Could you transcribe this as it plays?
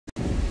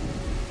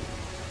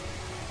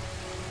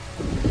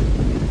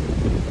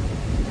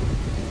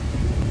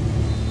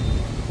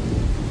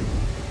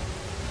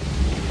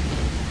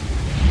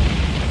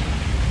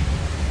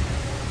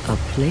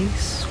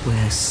place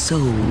where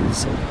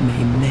souls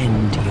may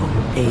mend your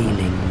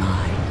ailing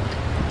mind.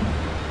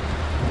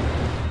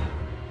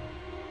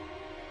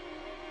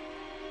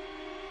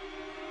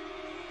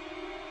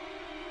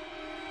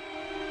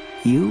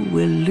 You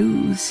will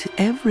lose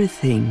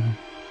everything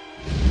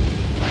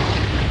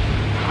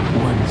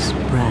once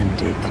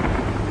branded,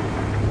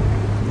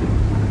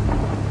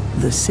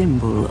 the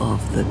symbol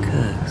of the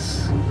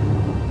curse,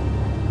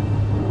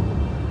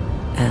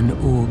 an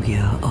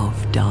augur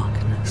of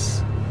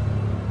darkness.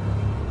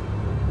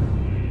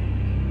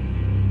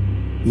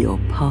 Your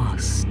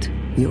past,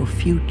 your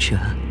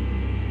future,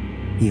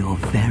 your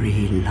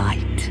very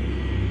light.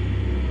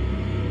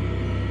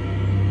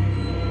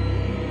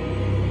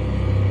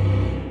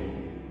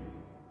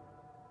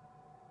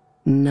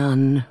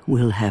 None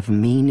will have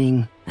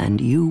meaning,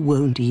 and you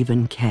won't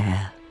even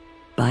care.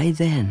 By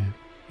then,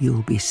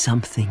 you'll be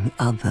something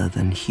other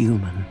than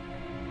human.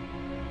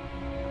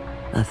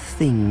 A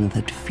thing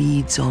that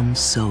feeds on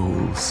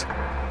souls,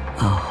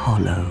 a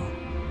hollow.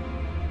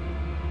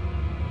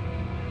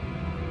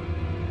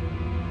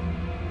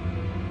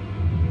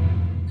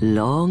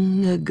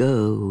 Long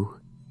ago,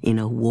 in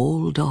a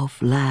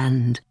walled-off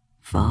land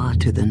far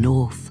to the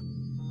north,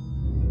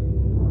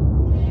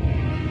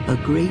 a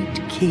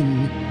great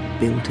king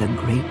built a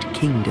great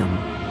kingdom.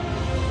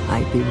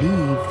 I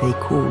believe they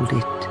called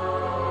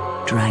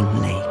it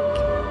Drang Lake.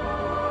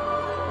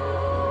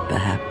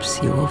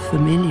 Perhaps you're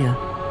familiar.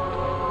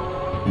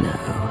 No,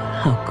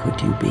 how could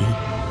you be?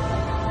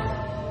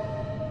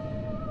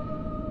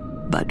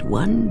 But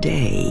one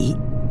day,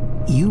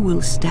 you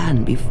will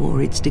stand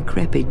before its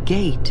decrepit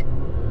gate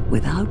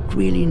without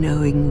really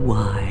knowing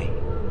why.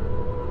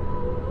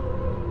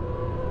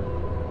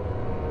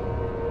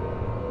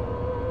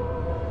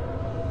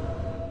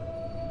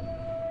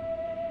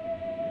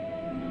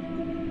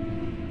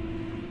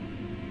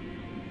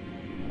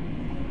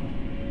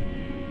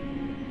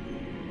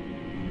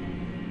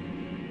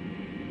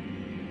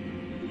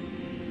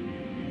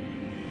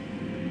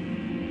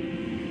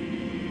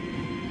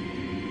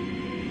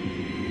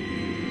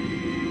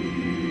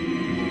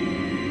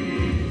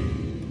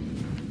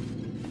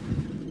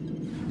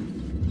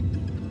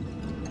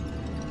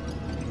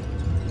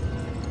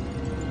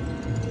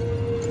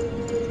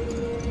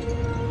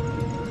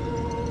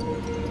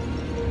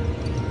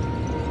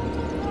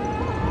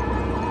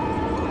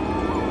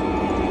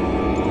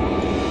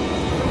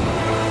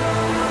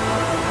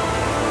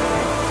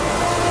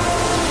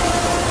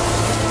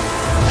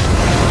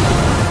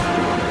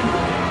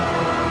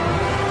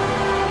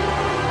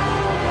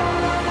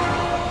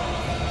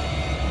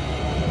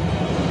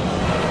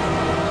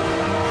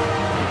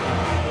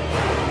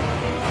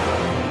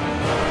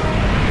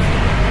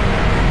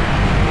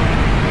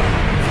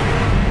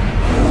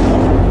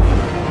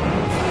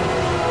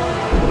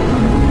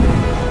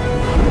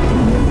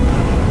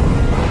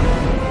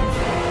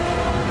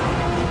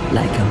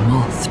 Like a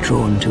moth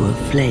drawn to a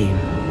flame,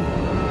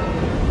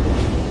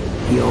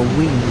 your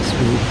wings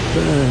will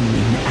burn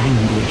in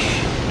anguish,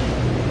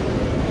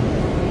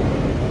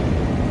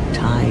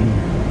 time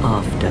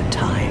after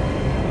time.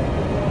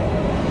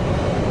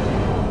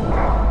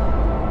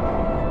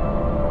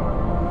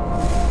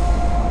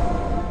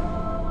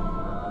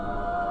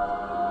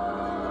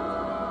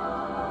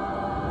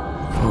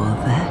 For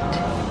that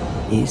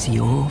is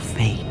your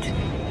fate,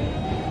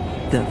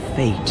 the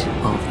fate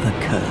of the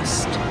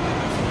cursed.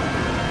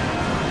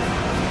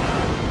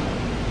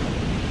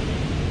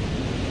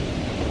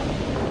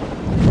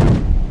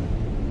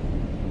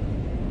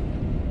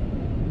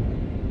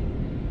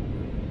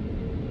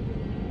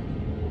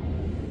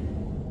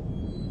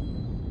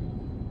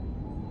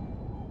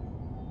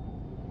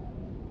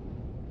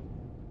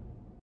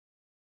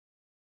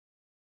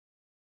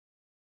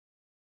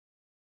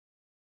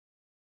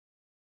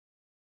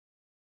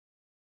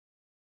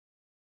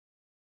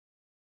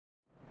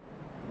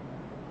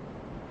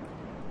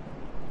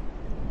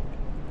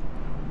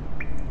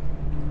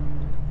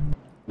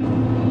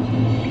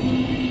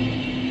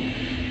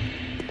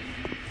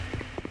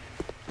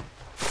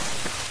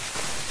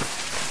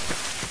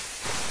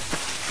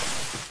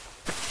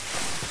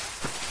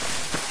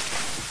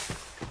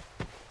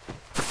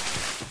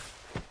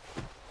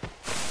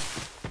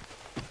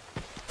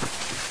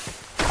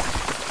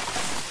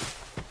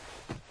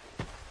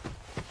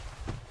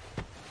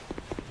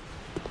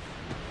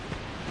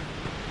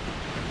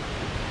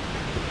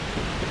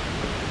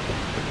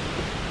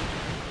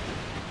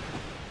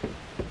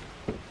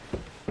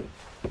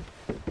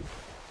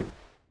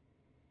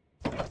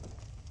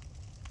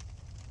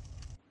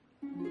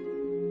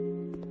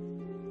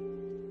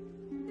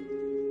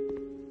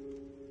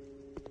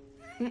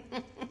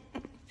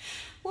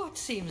 What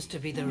seems to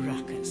be the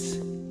ruckus?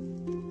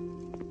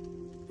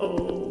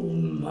 Oh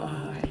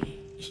my,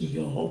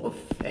 your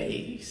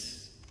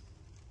face.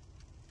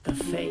 The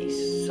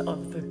face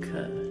of the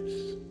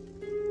curse.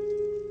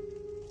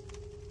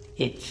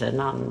 It's an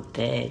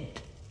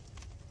undead.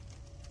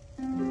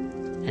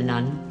 An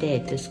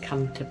undead has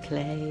come to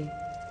play.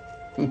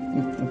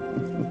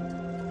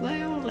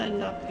 They all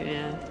end up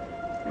here.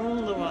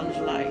 All the ones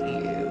like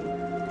you.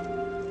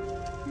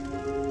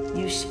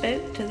 You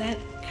spoke to that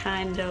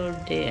kind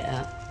old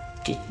dear,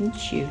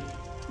 didn't you?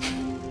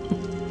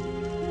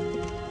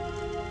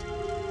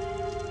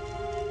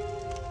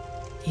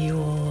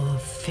 You're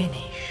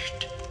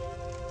finished.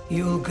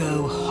 You'll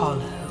go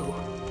hollow.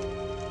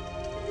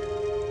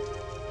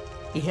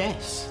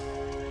 Yes,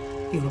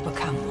 you'll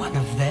become one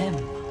of them.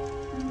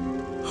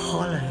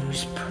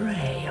 Hollows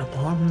prey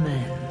upon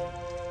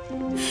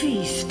men,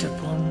 feast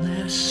upon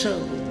their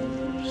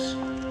souls.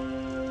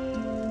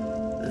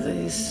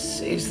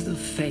 This is the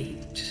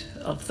fate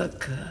of the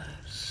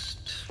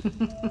cursed.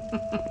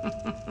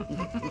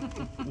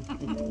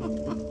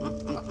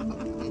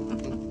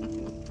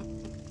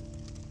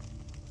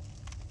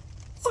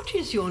 What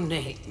is your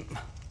name?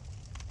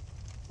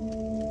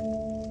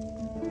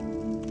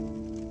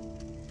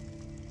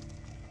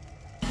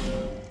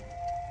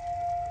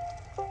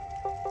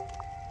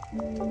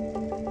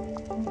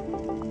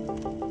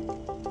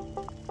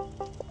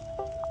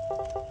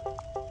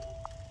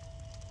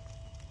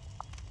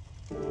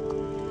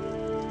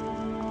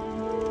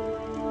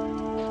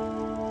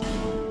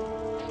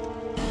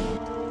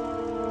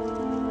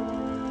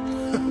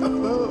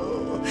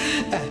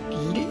 At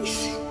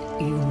least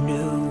you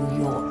know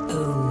your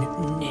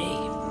own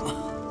name.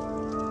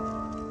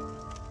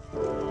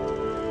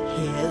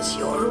 Here's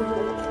your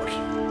reward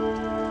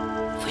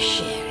for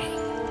sharing.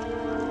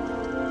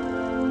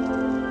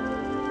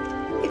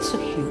 It's a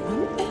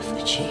human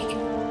effigy.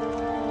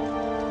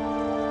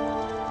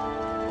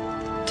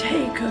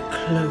 Take a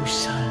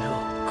closer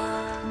look.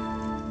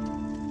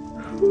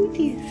 Who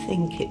do you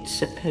think it's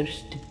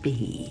supposed to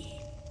be?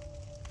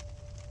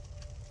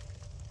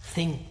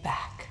 Think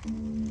back,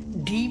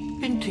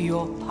 deep into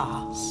your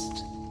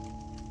past.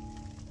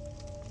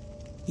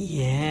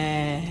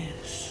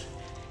 Yes,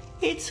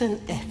 it's an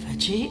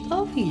effigy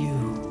of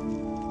you.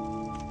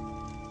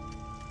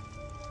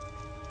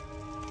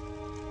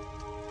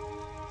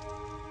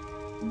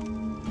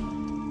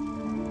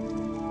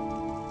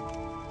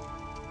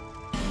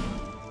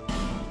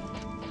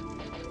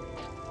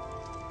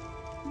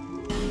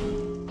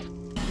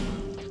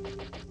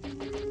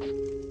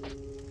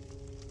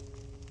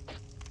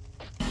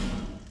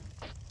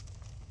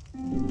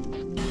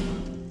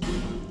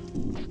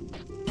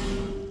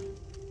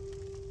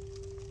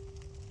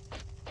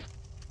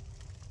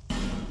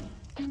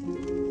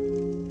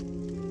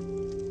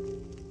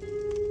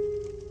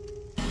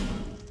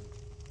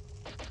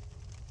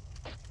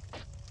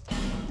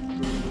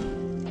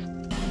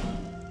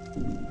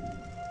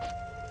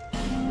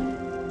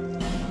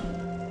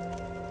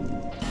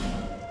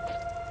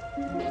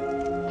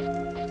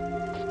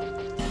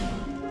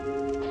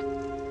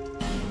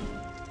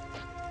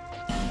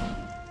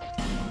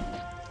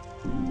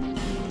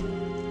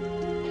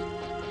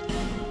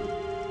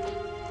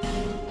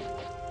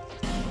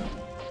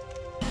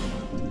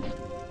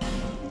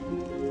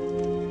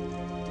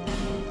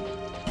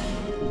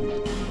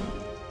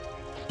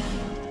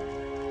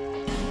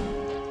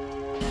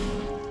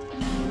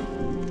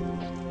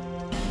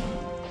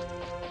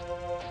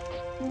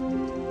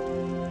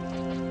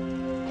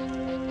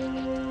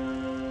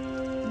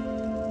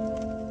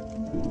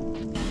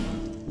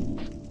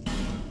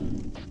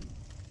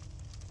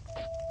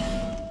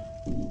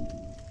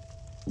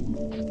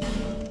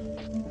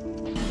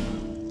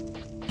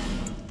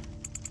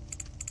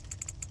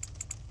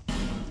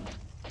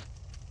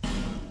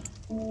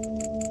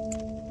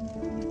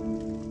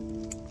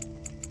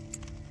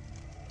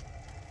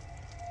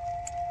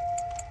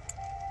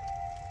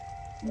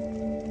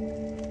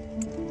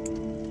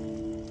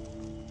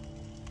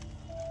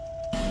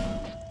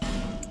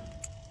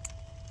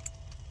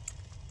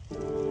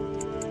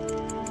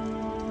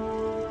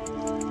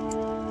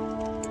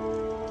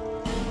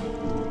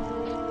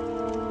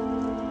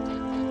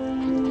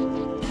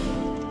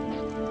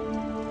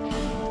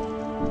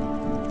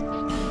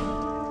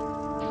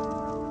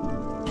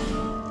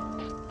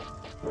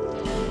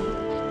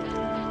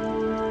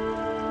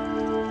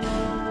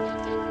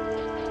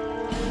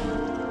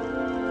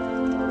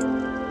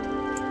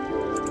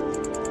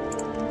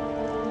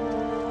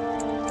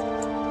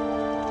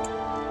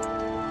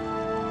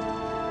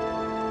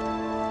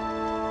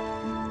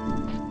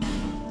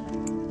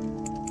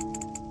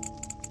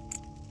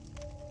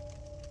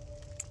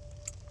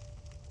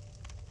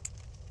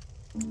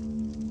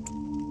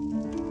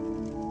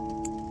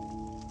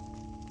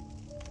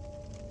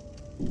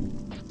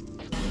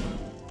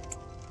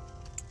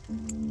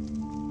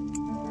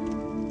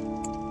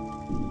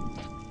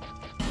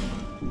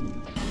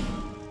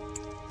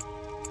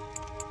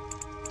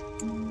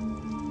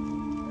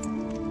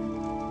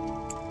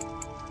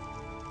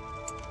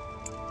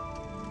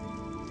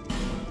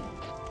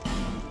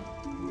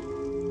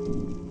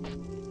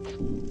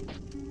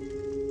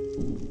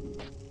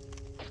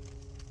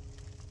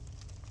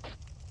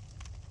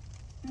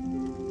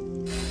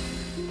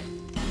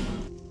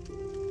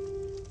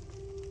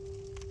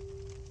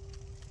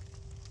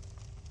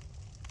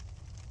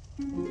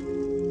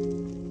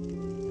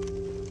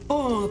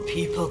 All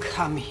people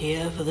come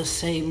here for the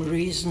same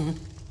reason,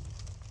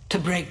 to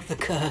break the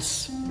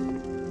curse.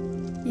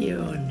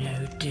 You're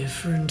no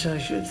different, I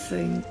should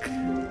think.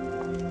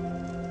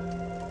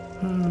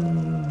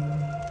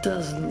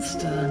 Doesn't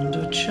stand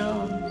a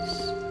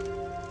chance.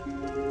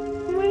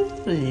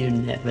 Well, you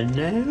never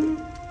know.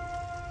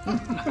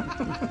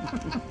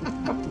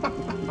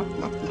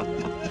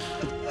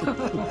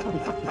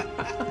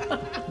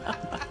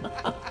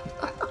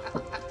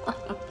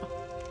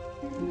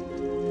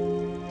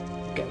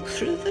 Go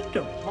through the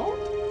door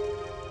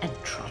and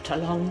trot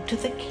along to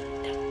the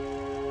kingdom.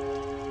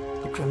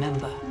 But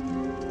remember,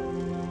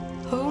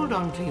 hold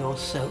on to your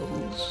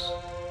souls.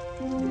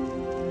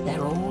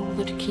 They're all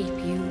that keep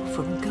you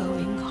from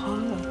going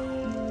hollow.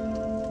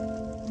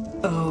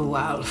 Oh,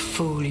 I'll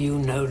fool you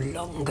no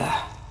longer.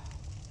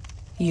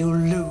 You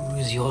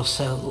lose your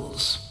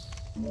souls.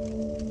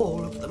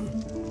 All of them.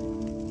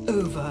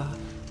 Over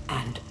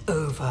and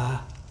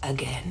over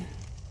again.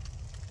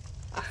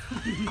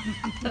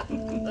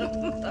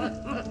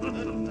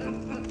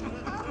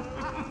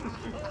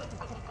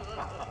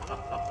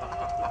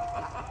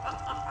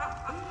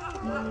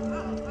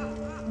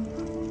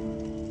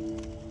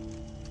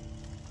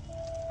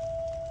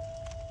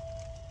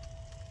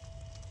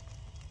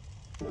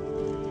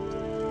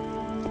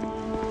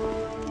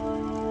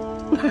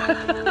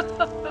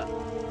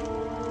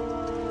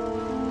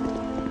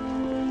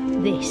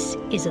 This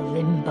is a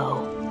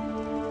limbo,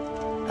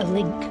 a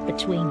link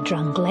between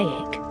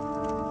Drangleic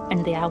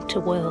and the outer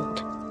world.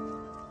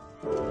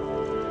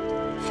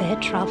 Fair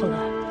traveller,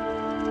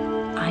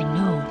 I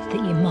know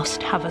that you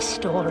must have a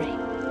story.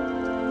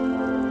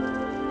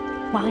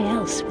 Why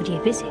else would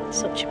you visit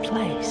such a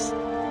place?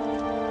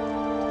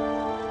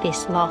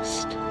 This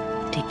lost,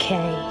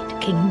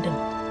 decayed kingdom.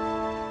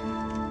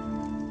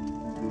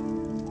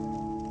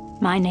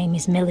 My name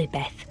is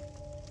Millibeth.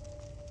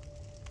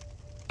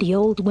 The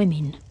old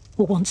women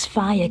were once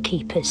fire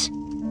keepers.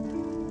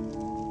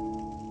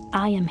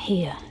 I am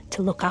here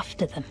to look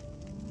after them.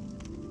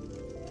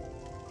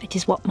 It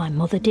is what my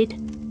mother did,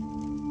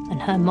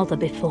 and her mother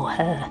before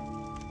her,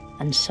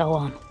 and so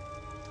on.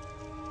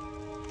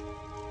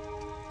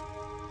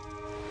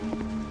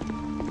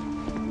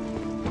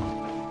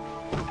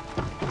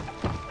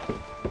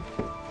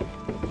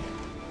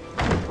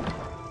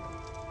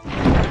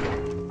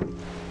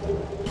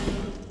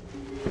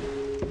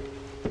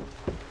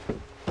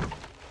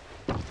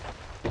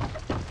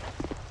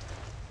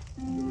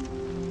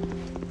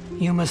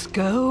 You must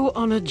go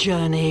on a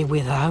journey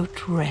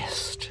without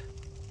rest.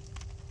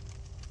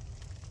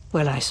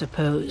 Well, I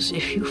suppose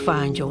if you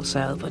find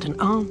yourself at an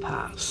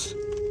impasse.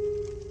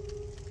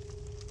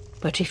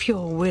 But if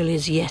your will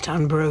is yet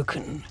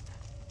unbroken,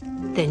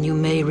 then you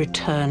may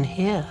return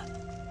here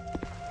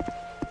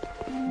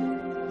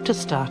to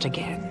start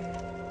again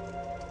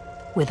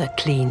with a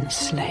clean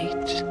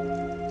slate.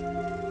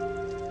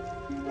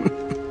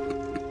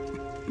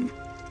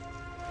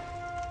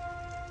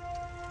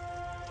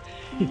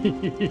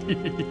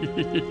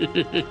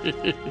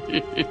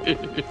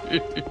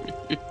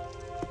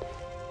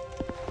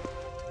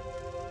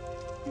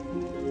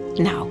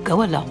 Now,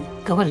 go along,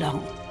 go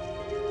along.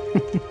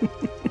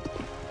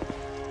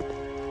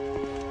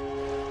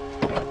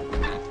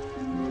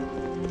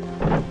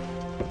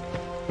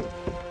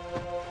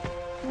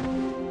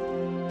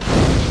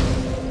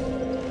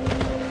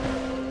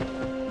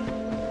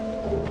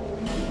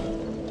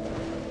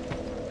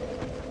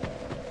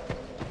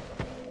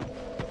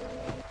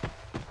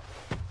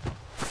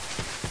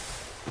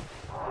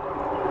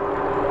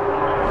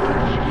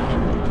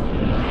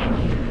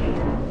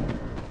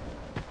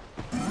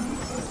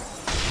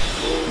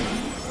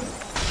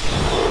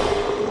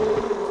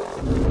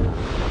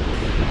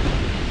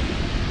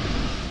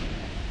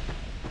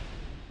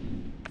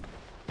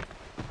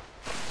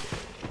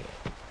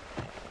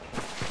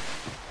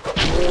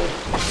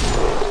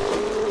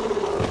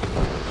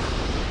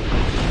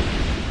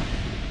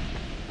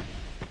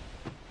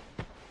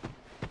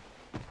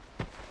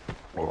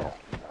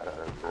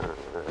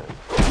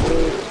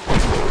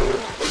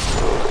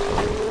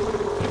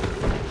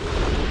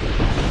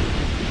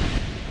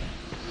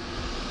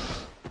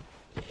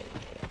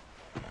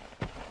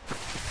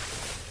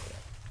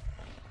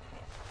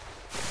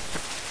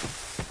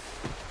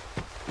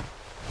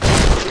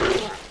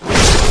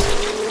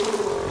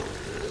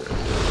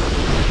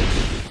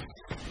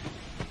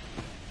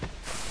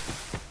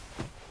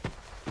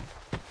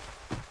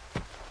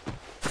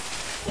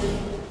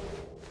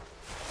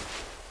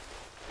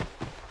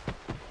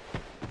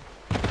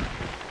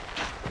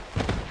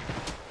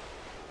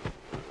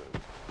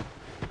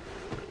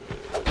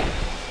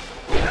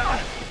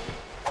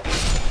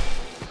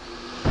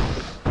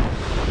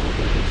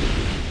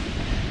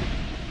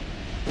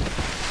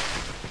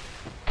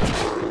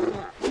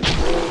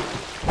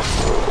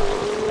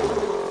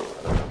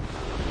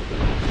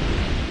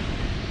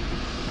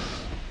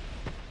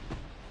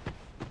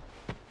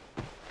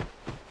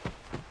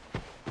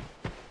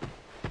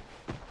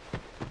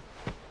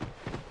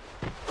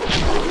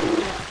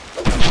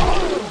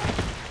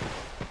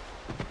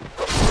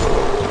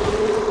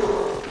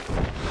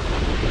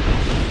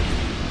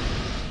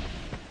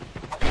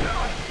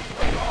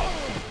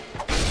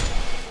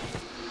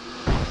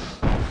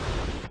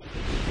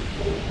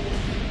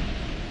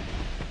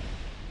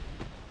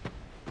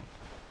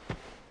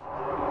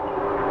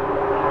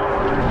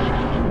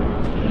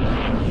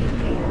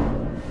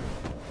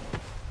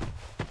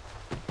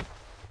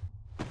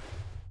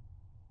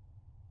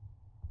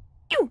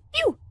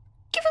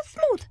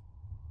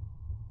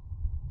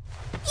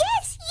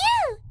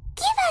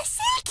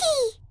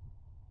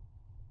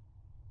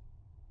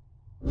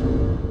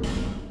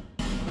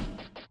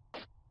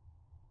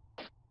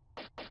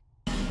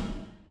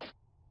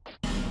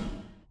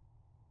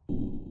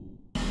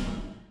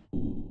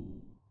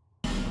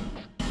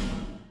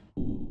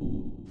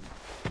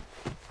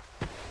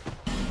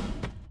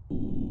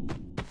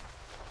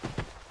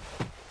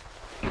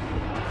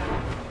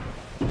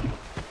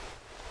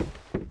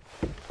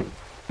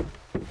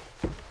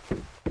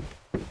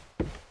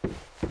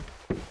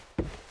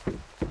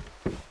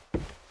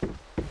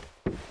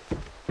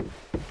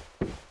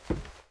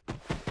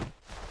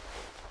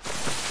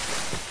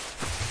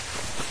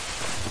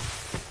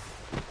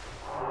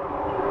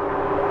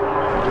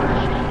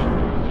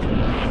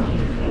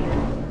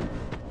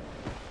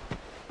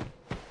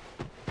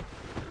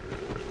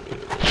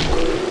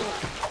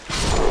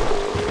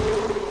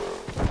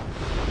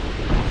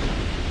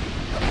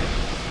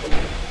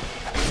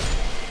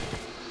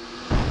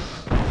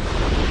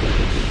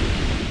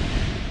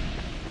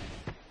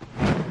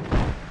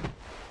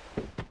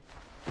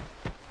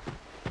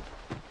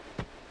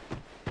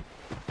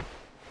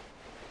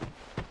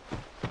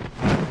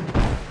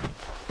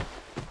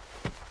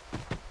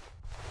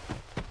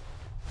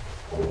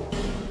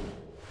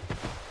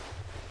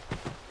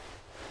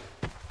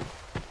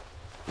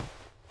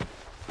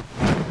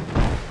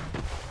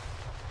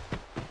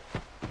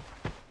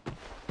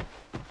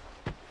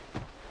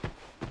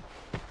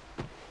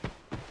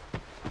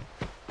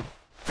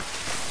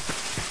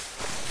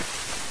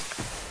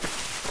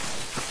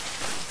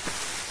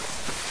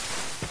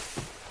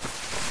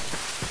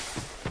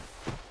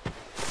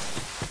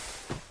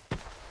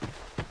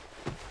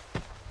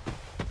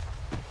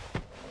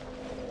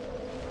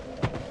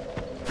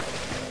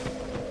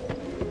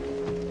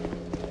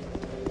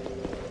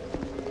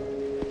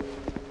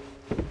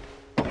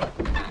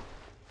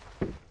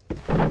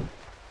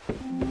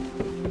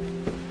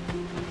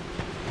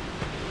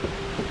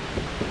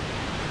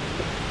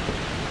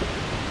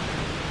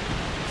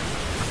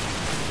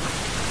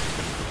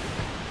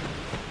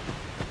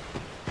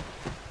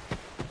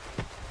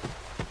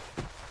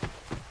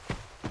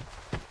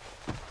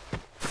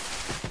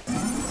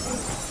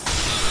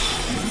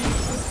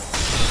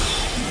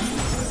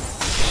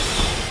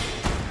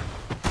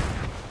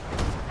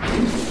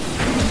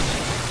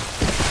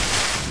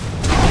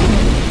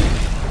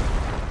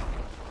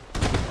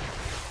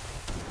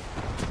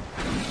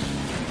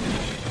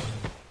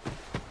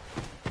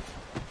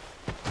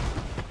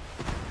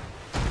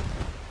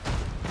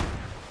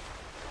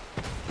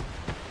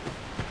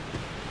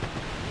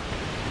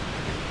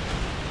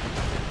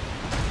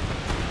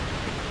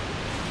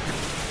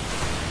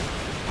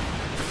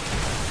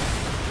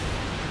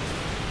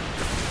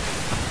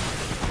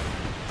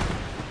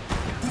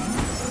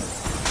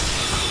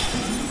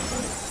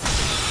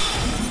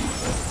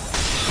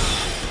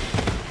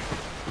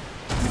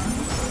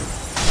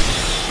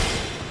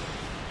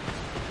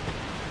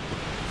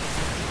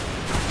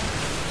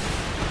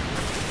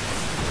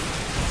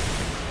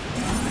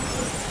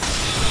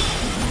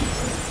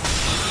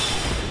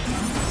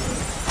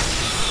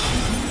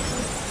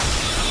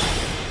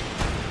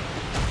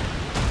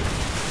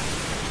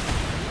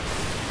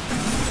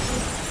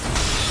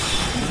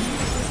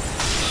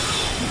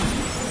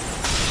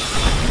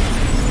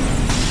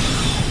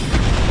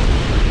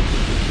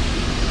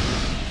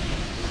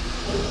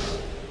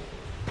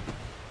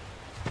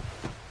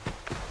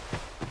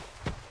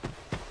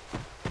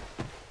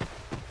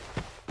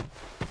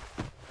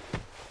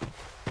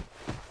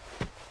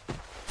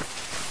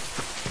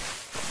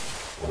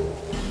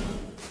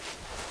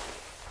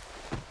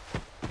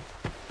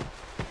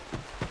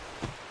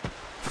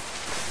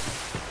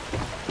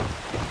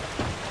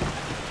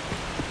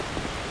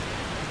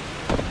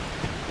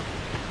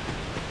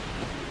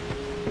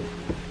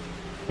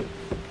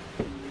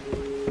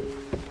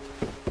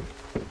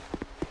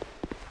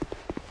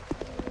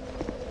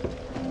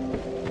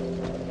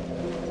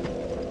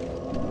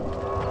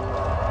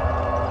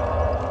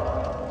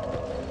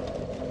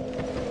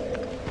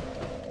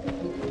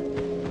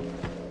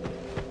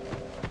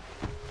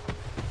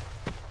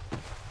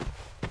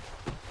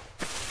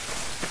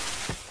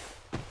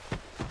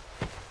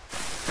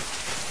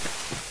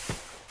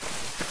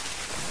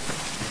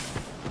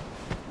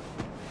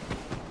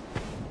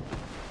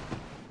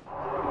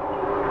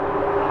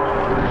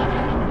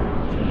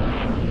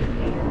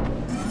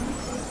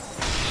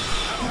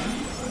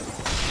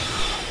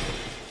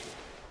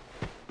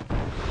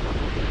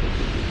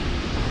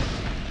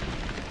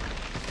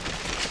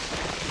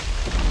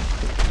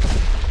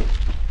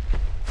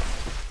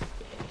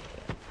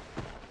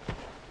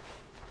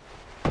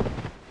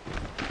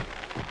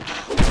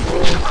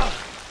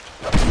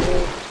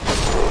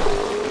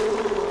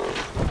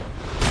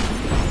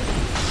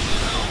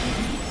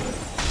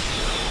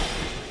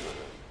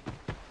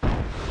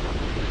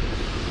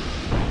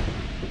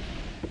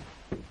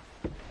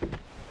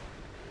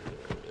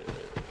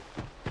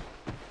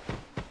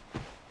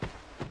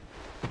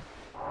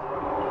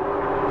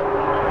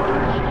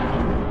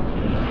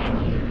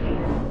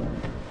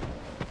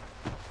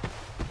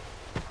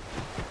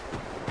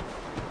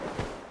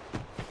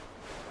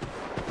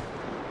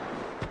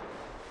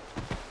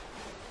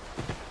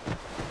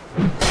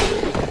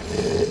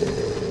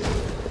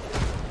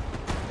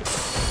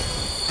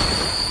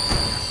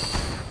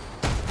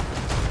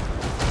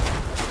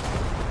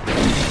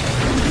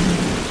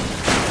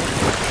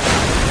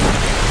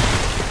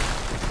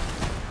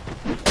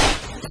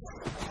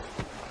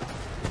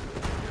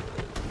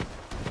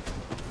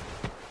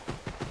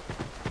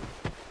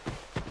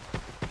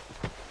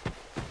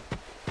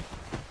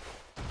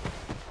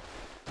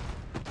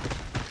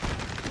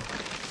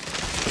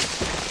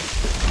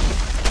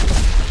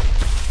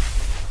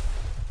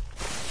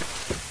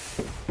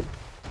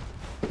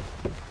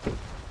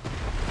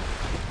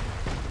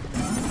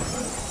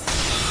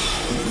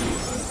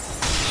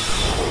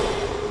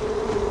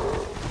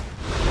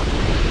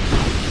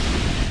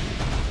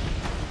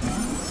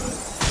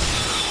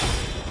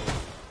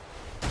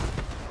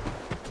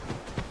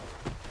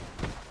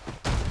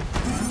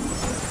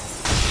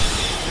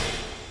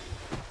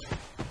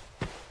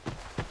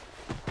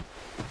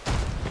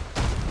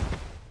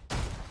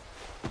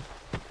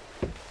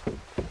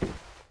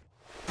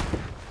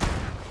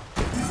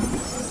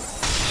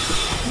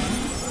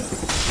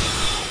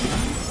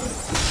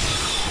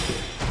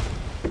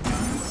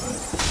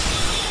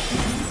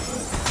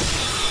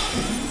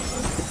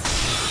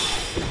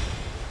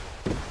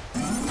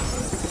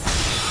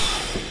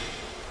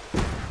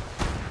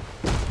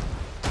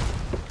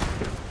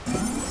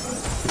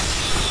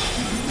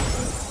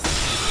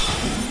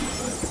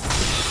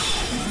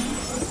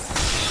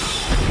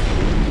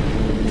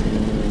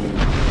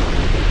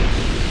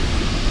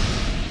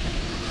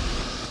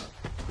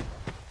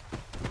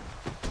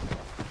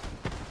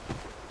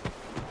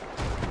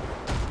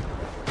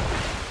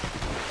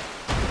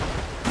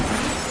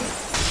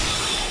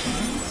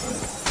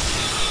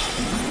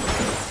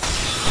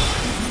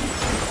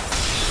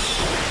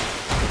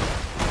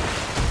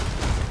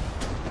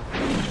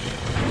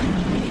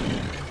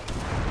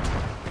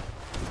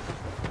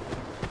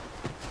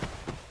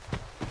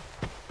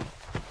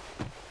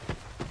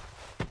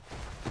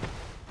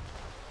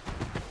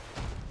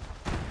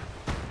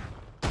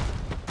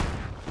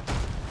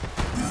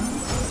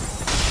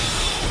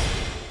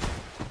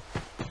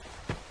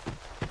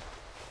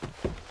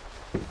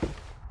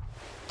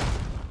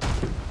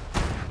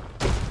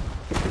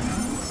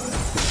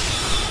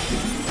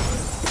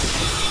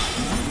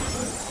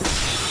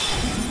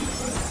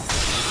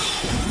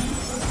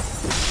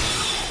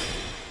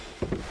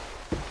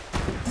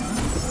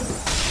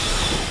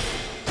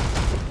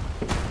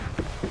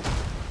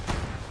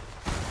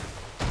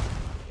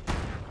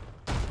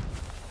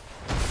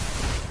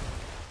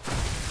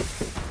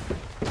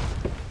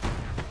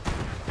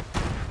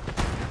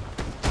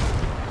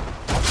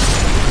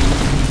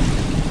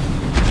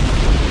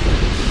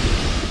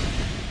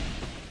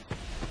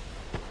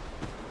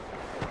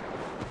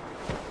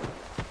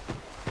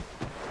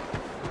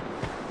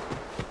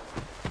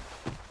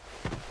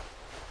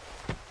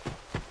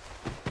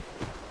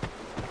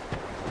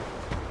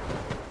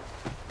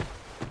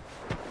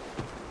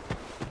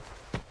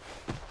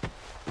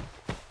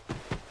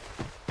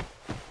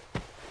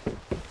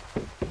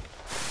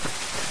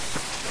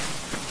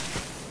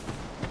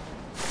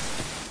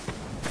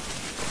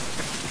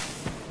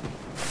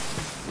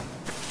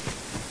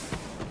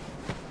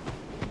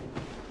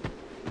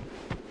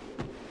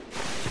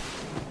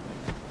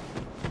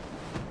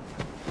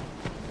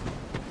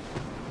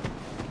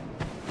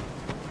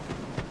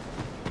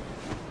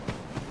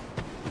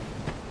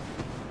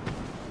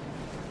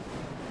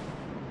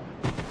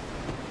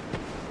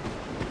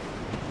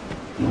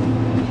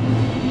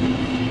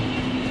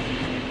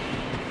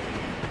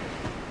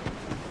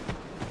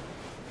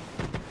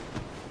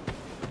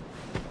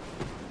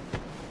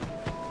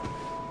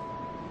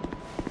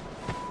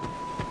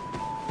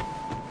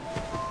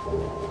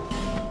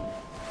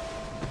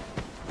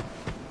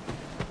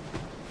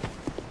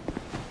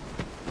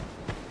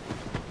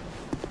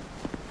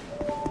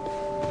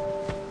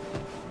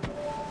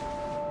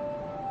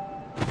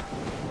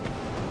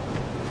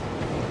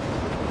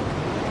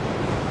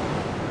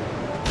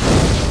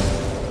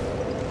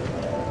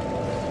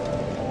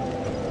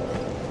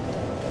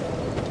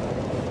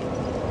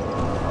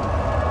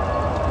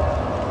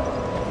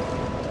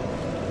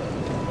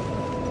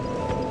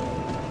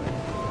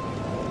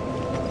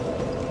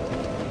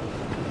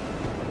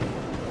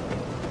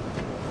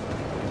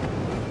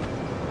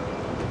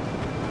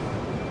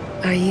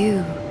 Are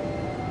you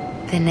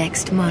the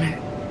next monarch?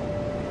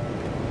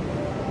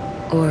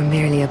 Or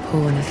merely a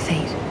pawn of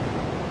fate?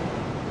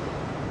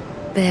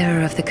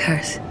 Bearer of the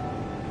curse,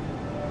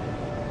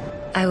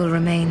 I will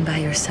remain by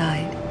your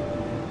side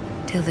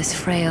till this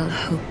frail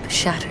hope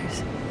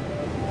shatters.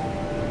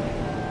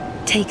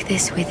 Take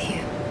this with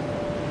you.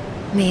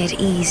 May it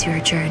ease your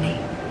journey.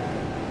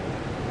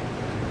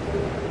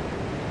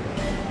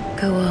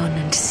 Go on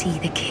and see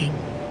the king.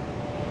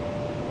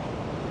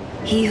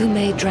 He who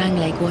made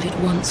Drangleic what it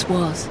once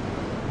was.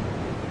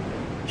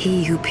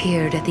 He who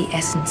peered at the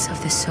essence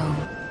of the soul.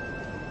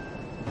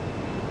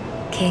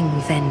 King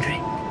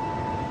Vendrick.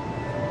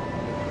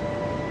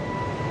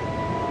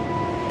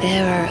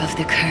 Bearer of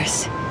the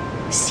curse,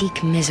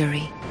 seek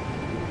misery.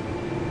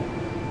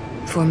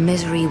 For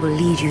misery will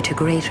lead you to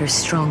greater,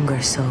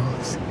 stronger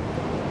souls.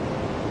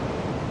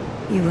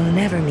 You will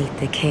never meet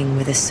the king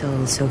with a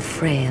soul so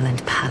frail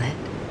and pallid.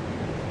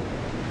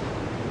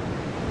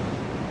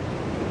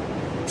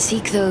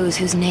 Seek those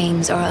whose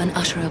names are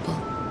unutterable,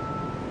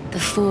 the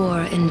four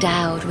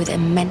endowed with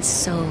immense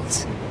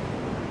souls.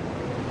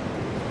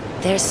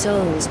 Their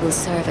souls will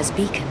serve as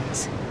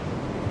beacons.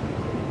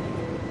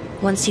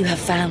 Once you have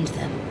found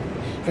them,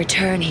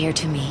 return here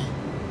to me,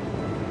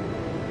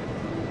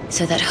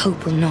 so that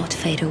hope will not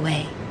fade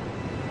away.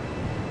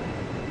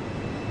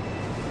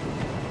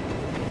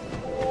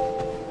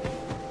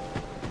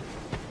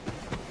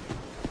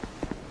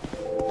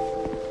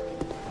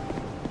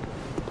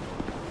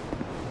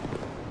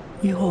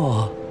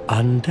 You're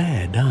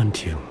undead,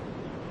 aren't you?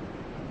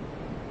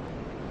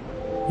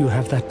 You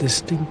have that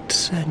distinct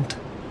scent,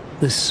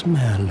 the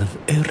smell of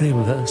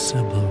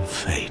irreversible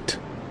fate.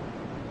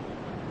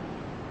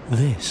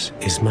 This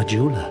is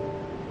Majula.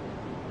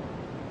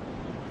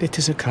 It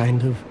is a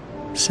kind of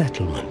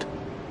settlement.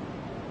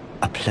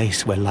 A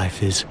place where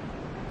life is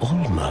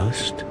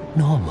almost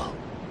normal.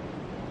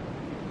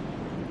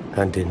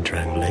 And in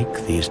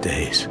Drangleic these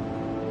days,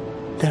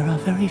 there are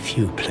very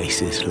few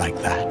places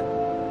like that.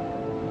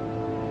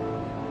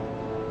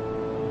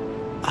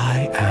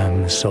 I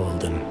am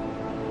Solden.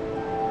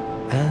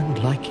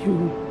 And like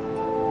you,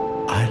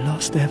 I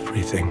lost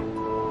everything.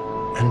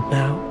 And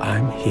now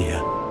I'm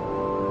here.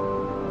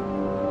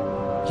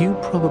 You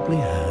probably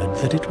heard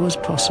that it was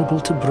possible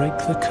to break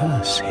the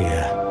curse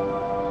here.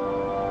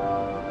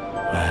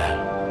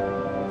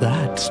 Well,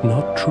 that's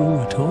not true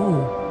at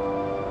all.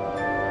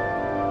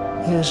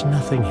 There's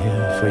nothing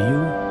here for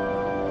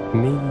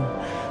you, me,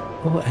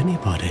 or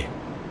anybody.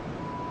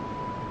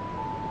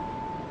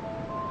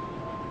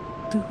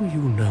 Do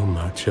you know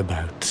much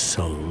about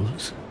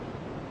souls?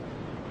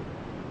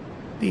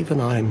 Even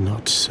I'm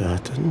not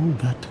certain,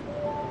 but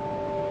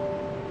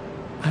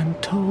I'm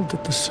told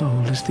that the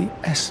soul is the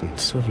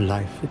essence of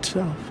life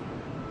itself.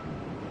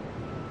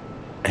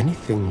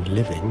 Anything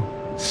living,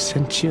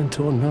 sentient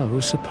or no,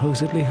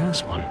 supposedly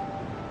has one.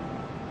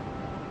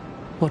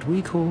 What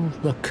we call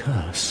the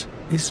curse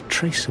is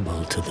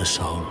traceable to the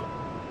soul.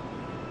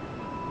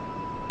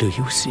 Do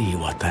you see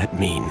what that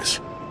means?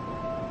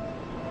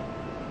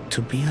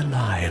 To be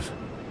alive,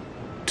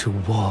 to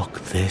walk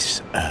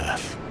this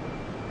earth.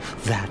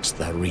 That's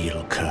the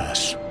real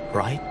curse,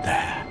 right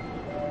there.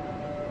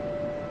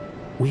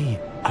 We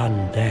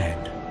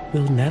undead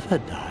will never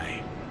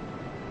die.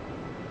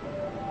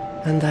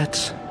 And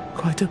that's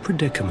quite a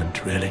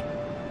predicament, really.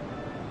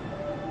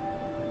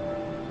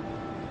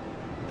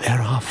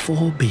 There are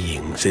 4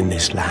 beings in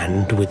this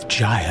land with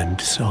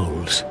giant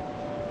souls.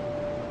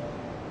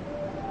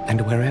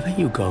 And wherever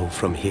you go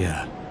from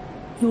here,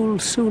 you'll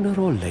sooner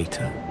or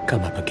later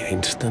come up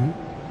against them.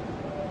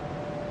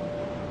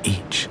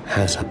 Each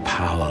has a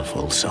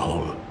powerful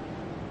soul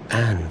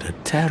and a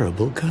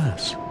terrible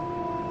curse.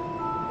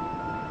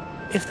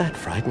 If that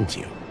frightens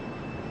you,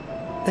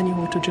 then you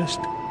ought to just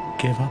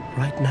give up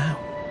right now,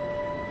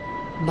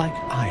 like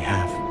I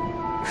have.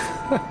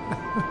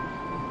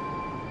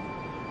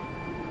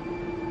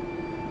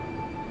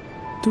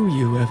 Do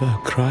you ever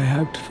cry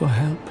out for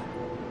help?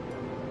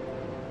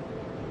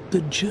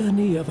 The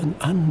journey of an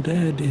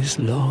undead is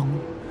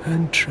long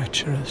and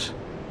treacherous.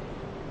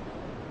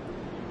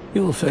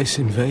 You'll face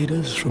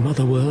invaders from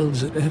other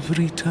worlds at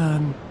every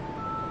turn.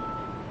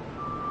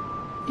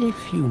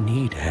 If you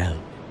need help,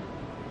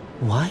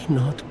 why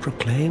not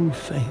proclaim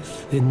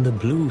faith in the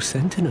Blue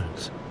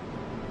Sentinels?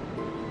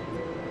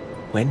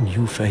 When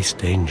you face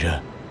danger,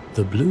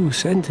 the Blue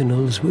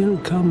Sentinels will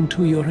come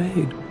to your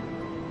aid.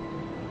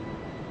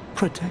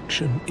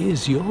 Protection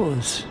is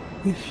yours,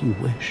 if you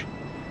wish.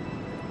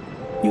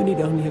 You need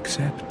only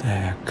accept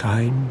their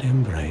kind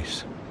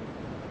embrace.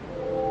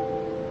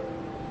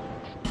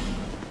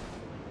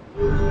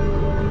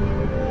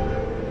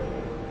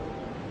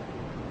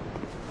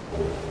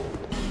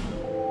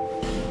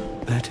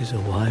 That is a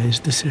wise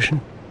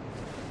decision.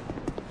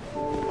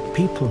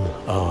 People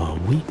are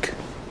weak,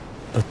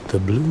 but the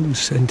Blue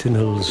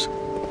Sentinels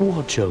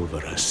watch over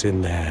us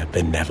in their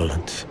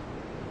benevolence.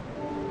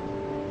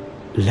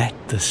 Let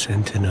the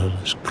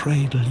Sentinels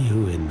cradle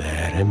you in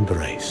their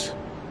embrace.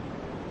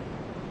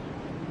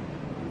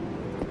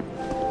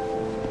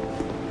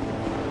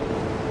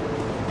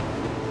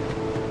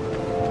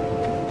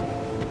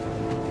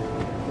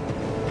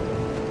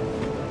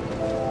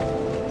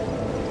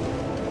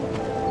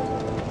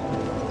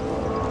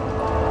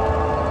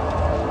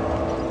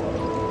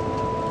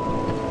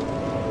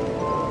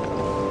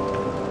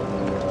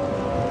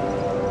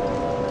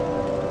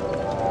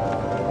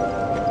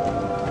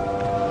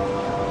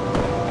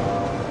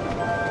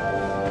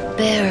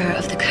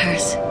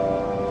 curse.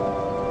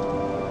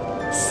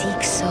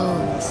 Seek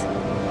souls,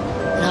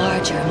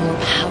 larger, more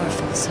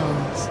powerful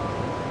souls.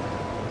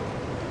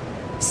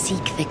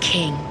 Seek the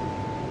king.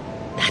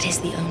 That is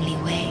the only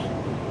way.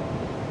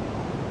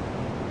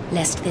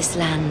 Lest this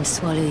land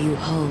swallow you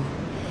whole,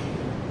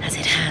 as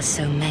it has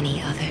so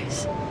many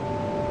others.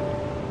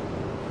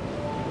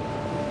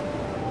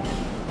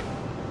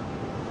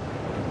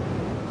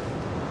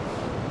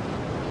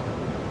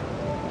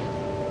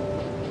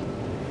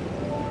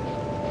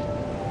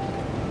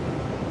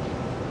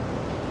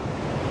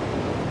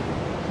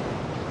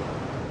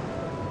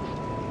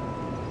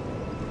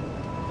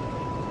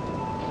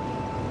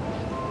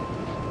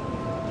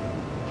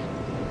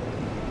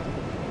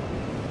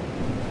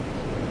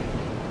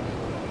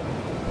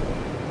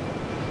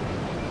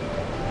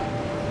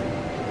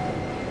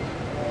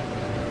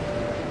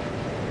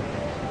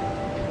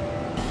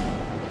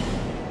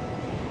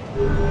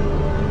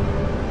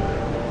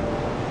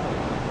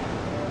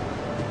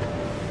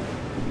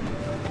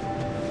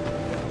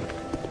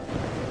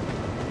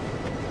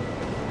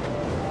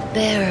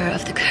 Bearer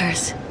of the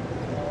curse,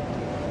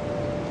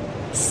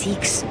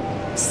 seek,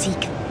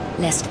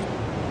 lest...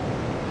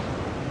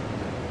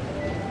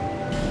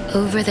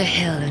 Over the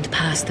hill and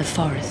past the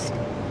forest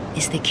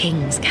is the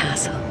king's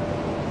castle,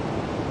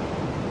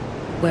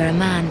 where a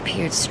man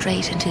peered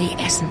straight into the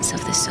essence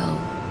of the soul.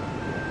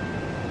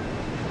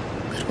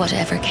 But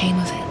whatever came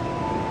of it,